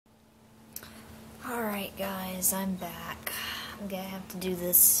Alright guys, I'm back. I'm gonna have to do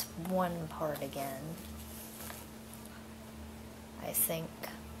this one part again. I think.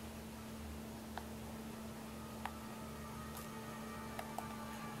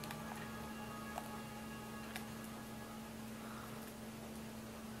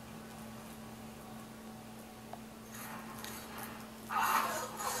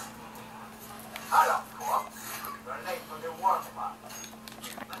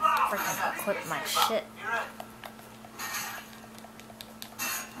 Freaking equip my shit.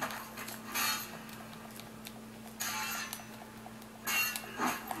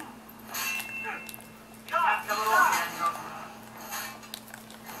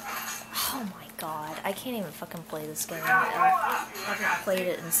 Oh my god, I can't even fucking play this game. I haven't played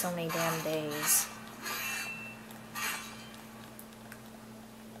it in so many damn days.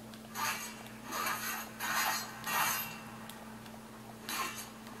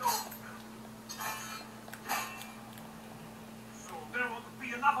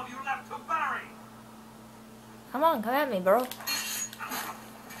 Come on, come at me, bro.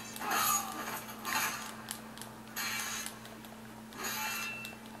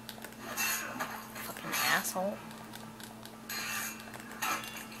 Fucking asshole.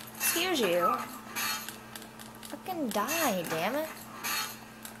 Excuse you. Fucking die, damn it.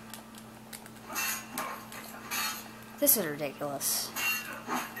 This is ridiculous.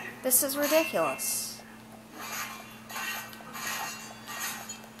 This is ridiculous.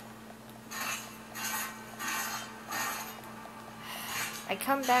 I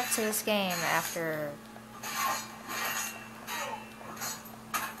come back to this game after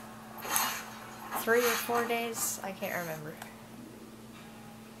 3 or 4 days. I can't remember.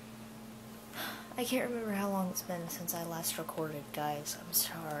 I can't remember how long it's been since I last recorded, guys. I'm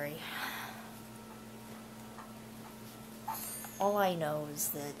sorry. All I know is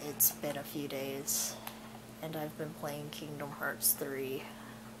that it's been a few days, and I've been playing Kingdom Hearts 3.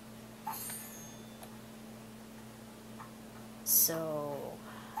 So,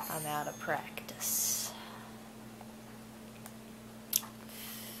 I'm out of practice.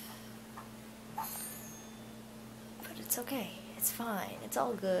 But it's okay. It's fine. It's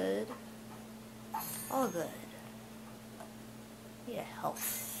all good. All good. Need a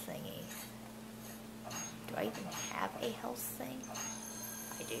health thingy. Do I even have a health thing?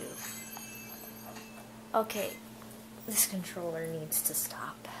 I do. Okay. This controller needs to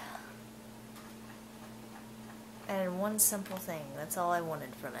stop. And one simple thing, that's all I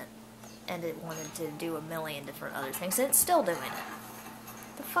wanted from it. And it wanted to do a million different other things, and it's still doing it.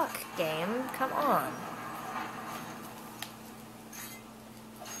 The fuck, game? Come on.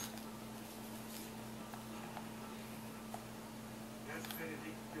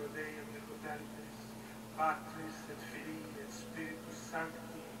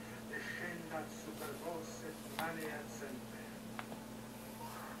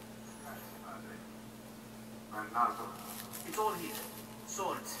 It's all here.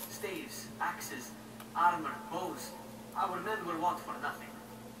 Swords, staves, axes, armor, bows. Our men will want for nothing.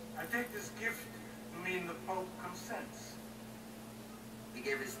 I take this gift to mean the Pope consents. He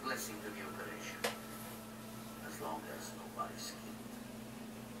gave his blessing to the operation. As long as nobody's killed.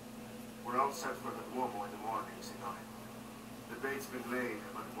 We're all set for the Duomo in the morning, Signore. The bait's been laid,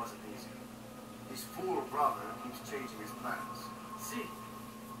 but it wasn't easy. His fool brother keeps changing his plans. See?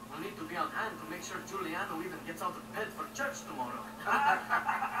 We'll need to be on hand to make sure Giuliano even gets out of bed for church tomorrow.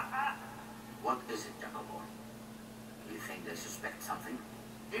 What is it, Jacopo? You think they suspect something?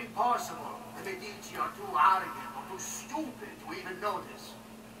 Impossible! The Medici are too arrogant or too stupid to even notice.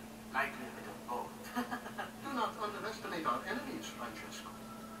 Likely a bit of both. Do not underestimate our enemies, Francesco.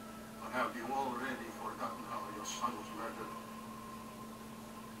 Or have you already forgotten how your son was murdered?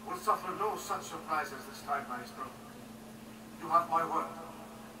 We'll suffer no such surprises this time, Maestro. You have my word.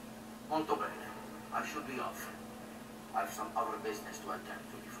 Molto bene. I should be off. I have some other business to attend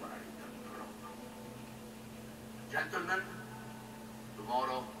to before I return to Rome. Gentlemen,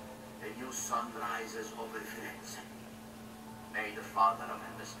 tomorrow a new sun rises over Firenze. May the Father of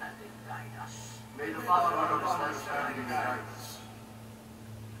Understanding guide us. May the Father of Understanding guide us.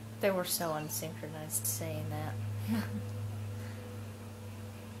 They were so unsynchronized saying that.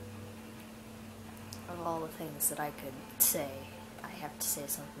 Of all the things that I could say, I have to say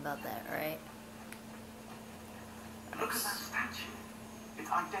something about that, right? Look at that statue. It's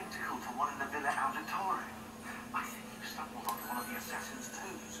identical to one in the Villa Auditore. I think you stumbled onto one of the assassin's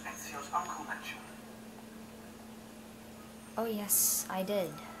tombs Ezio's uncle mentioned. Oh yes, I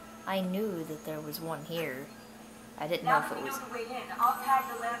did. I knew that there was one here. I didn't know if it was... Now that we know the way in, I'll tag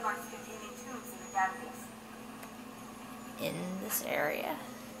the landmarks containing tombs in the database. in this area.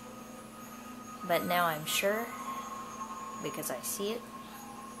 But now I'm sure, because I see it,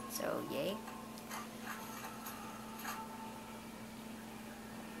 so yay.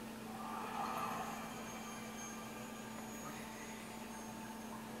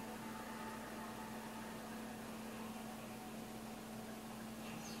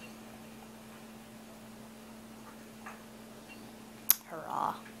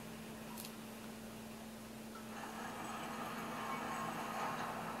 Hurrah.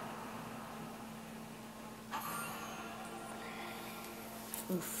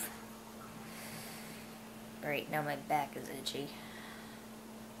 Oof. Right, now my back is itchy.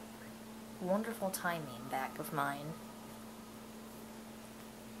 Wonderful timing, back of mine.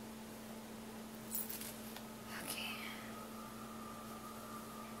 Okay.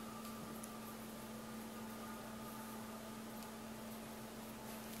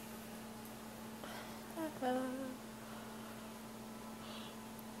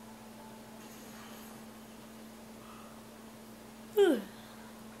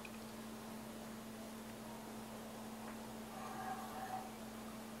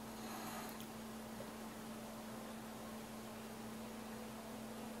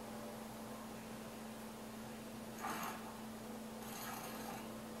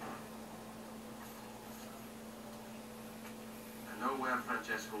 I know where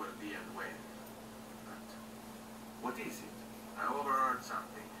Francesco will be and when. But what is it? I overheard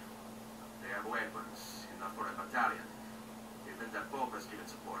something. They have weapons, enough for a battalion. Even the Pope has given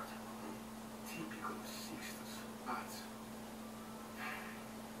support. Typical Sixtus. But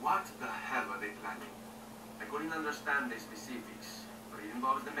what the hell are they planning? I couldn't understand the specifics, but it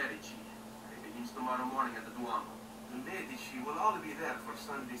involves the Medici. It begins tomorrow morning at the Duomo. The Medici will all be there for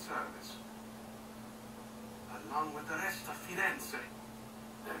Sunday service, along with the rest of Firenze.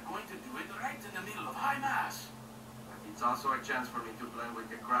 They're going to do it right in the middle of High Mass. But it's also a chance for me to blend with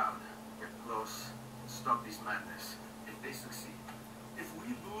the crowd, get close, and stop this madness. If they succeed, if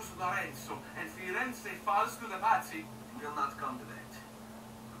we lose Lorenzo and Firenze falls to the Pazzi, It will not come to that.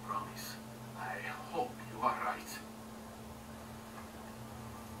 I promise. I hope you are right.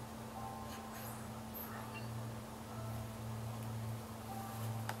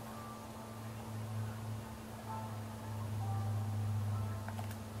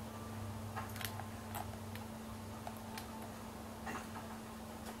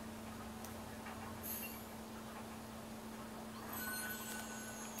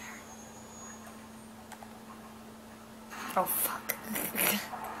 Oh, fuck.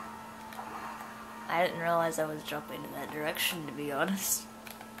 I didn't realize I was jumping in that direction, to be honest.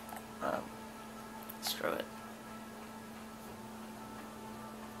 Screw it.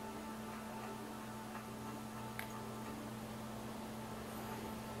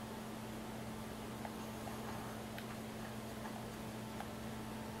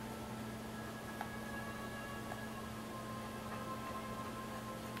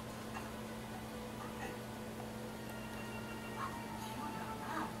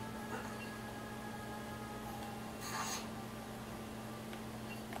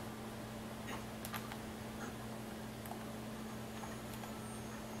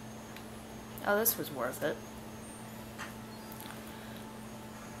 Oh, this was worth it.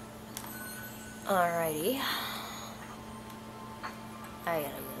 Alrighty. I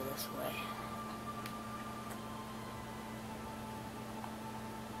gotta go this way.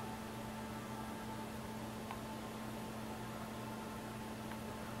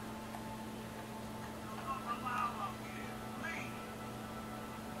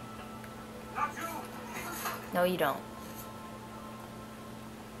 No, you don't.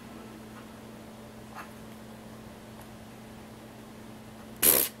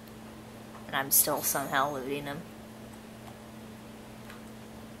 And I'm still somehow looting him.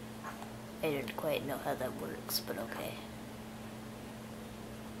 I didn't quite know how that works, but okay.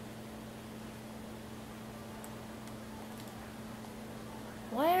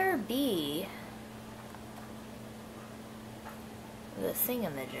 Where be the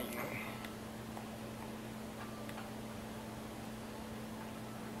thingamajigger?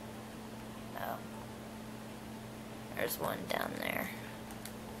 Oh. There's one down there.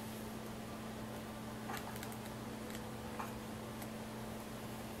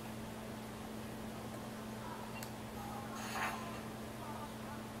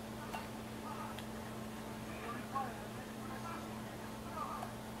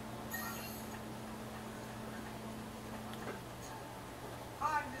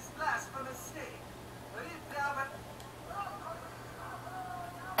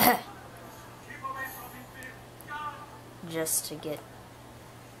 Just to get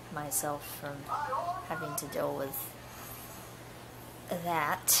myself from having to deal with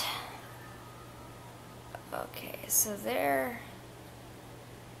that. Okay, so there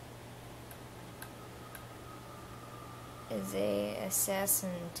is a assassin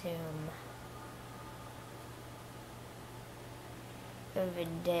tomb over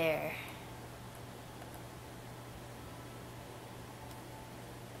there.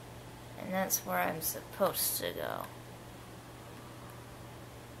 And that's where I'm supposed to go.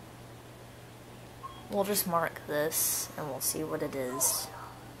 We'll just mark this and we'll see what it is.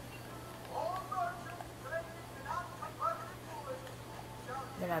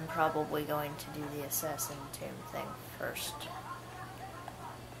 Then I'm probably going to do the assassin tomb thing first.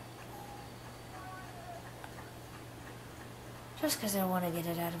 Just because I want to get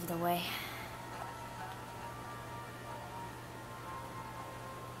it out of the way.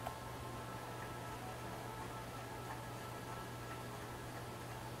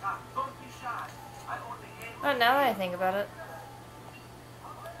 Don't be shy. I only aim. Oh, now that I think about it,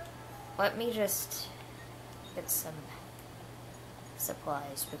 let me just get some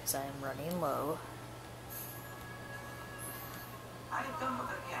supplies because I am running low. I have done what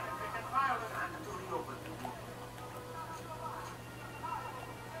I can. And to reopen the war.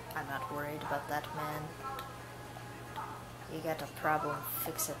 I'm not worried about that, man. You got a problem,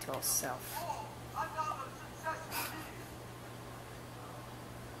 fix it yourself.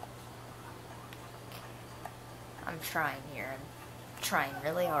 I'm trying here. I'm trying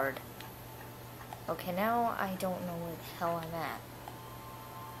really hard. Okay, now I don't know where the hell I'm at.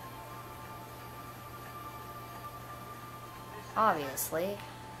 Obviously.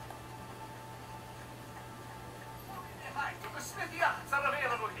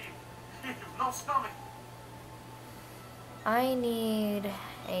 No stomach. I need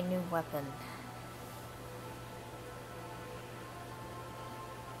a new weapon.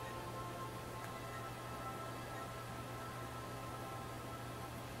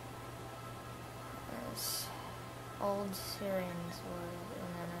 There's old Syrian sword,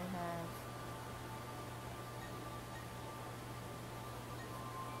 and then I have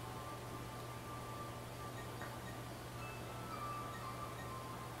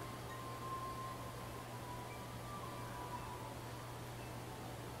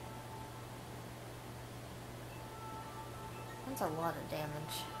that's a lot of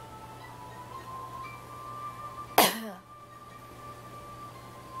damage.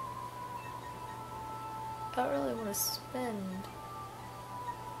 I don't really want to spend.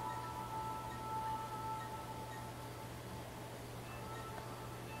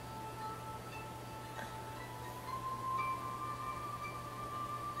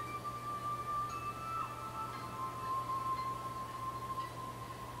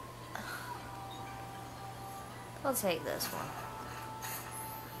 I'll take this one.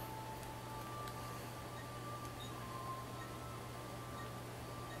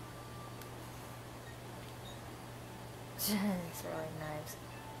 It's really nice.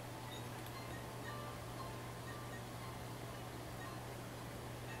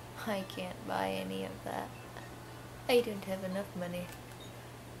 I can't buy any of that. I don't have enough money.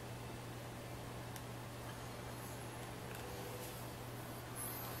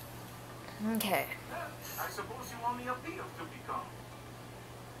 Okay. I suppose you want me a beer to become.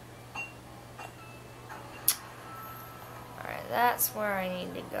 Alright, that's where I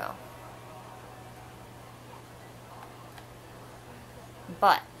need to go.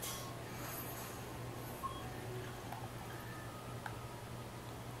 But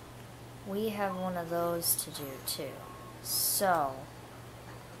we have one of those to do too. So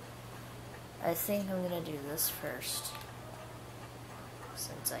I think I'm gonna do this first,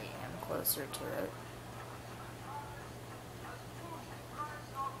 since I am closer to it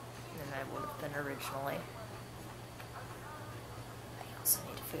than I would have been originally. I also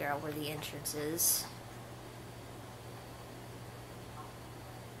need to figure out where the entrance is.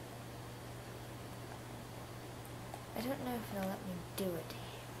 I don't know if it'll let me do it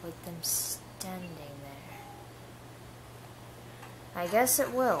with them standing there. I guess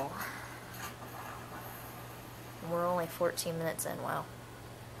it will. We're only 14 minutes in, wow.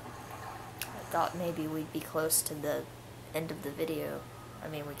 I thought maybe we'd be close to the end of the video. I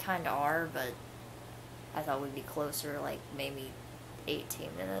mean, we kinda are, but I thought we'd be closer, like maybe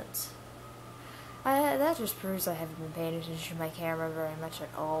 18 minutes. That just proves I haven't been paying attention to my camera very much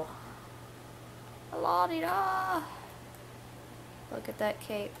at all. La-di-da! Look at that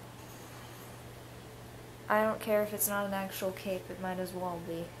cape. I don't care if it's not an actual cape, it might as well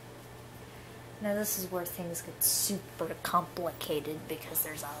be. Now this is where things get super complicated because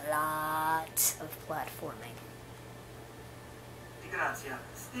there's a lot of platforming. Grazia,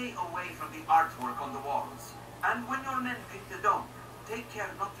 stay away from the artwork on the walls. And when your men pick the dome, take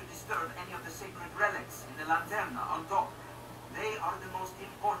care not to disturb any of the sacred relics in the lanterna on top. They are the most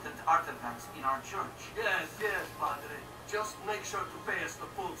important artifacts in our church. Yes, yes, Padre. Just make sure to pay us the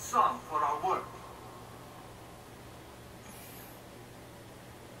full sum for our work.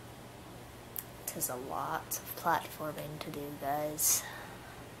 There's a lot of platforming to do, guys.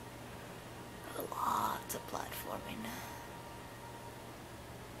 A lot of platforming.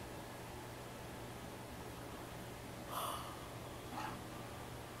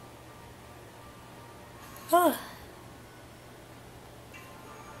 I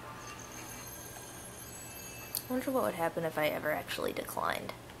wonder what would happen if I ever actually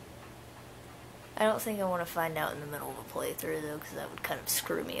declined. I don't think I want to find out in the middle of a playthrough, though, because that would kind of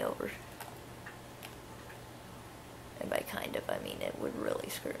screw me over. And by kind of, I mean it would really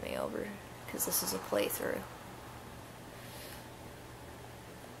screw me over, because this is a playthrough.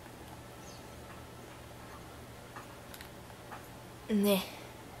 Nah.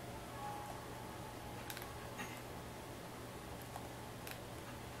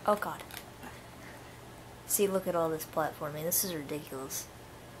 Oh god. See, look at all this platforming. This is ridiculous.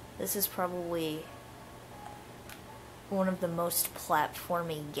 This is probably one of the most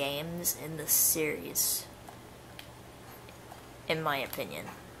platforming games in the series, in my opinion.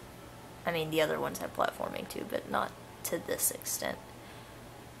 I mean, the other ones have platforming too, but not to this extent.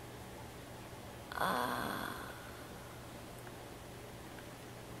 I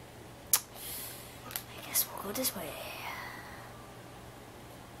guess we'll go this way.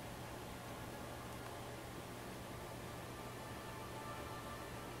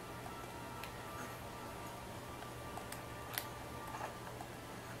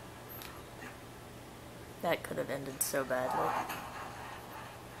 That could have ended so badly.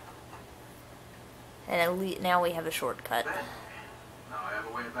 And at least now we have a shortcut. Now I have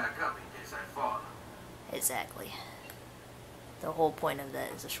a way back up in case I fall. Exactly. The whole point of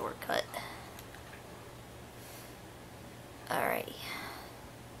that is a shortcut. Alrighty.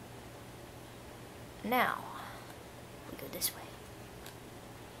 Now, we go this way.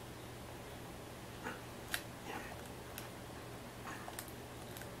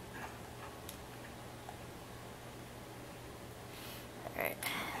 Alright.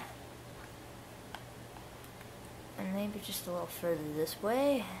 And maybe just a little further this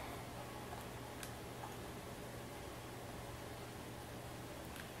way.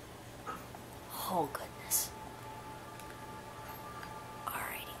 Oh, goodness.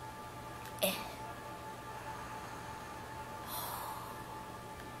 Alrighty.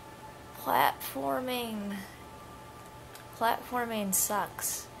 Platforming. Platforming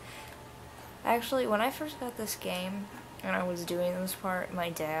sucks. Actually, when I first got this game, and I was doing this part, my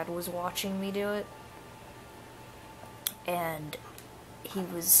dad was watching me do it. And he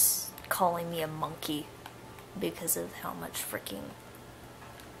was calling me a monkey because of how much freaking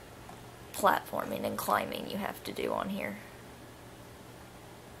platforming and climbing you have to do on here.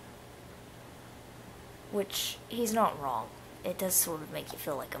 Which, he's not wrong. It does sort of make you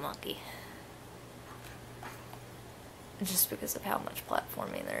feel like a monkey. Just because of how much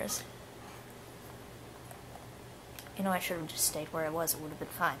platforming there is. You know, I should have just stayed where I was. It would have been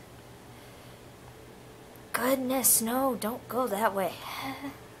fine. Goodness, no, don't go that way.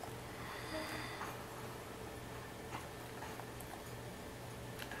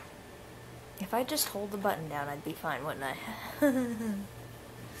 If I just hold the button down, I'd be fine, wouldn't I?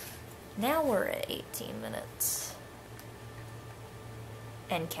 Now we're at 18 minutes.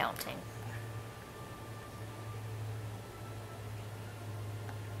 And counting.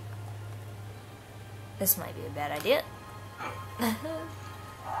 This might be a bad idea.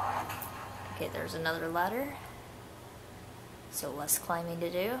 Okay, there's another ladder. So less climbing to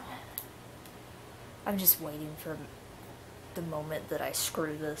do. I'm just waiting for the moment that I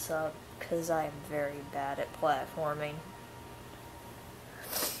screw this up, because I am very bad at platforming.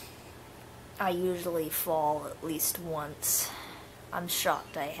 I usually fall at least once. I'm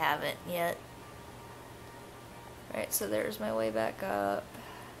shocked I haven't yet. Alright, so there's my way back up.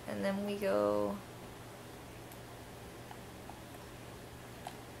 And then we go,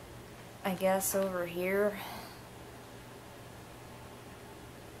 I guess, over here.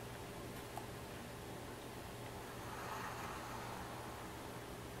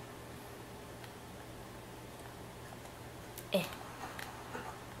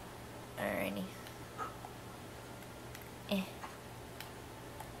 Alrighty.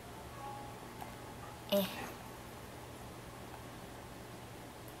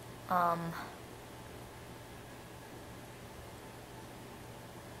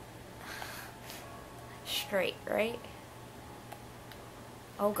 Straight, right?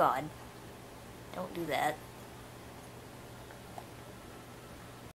 Oh god. Don't do that.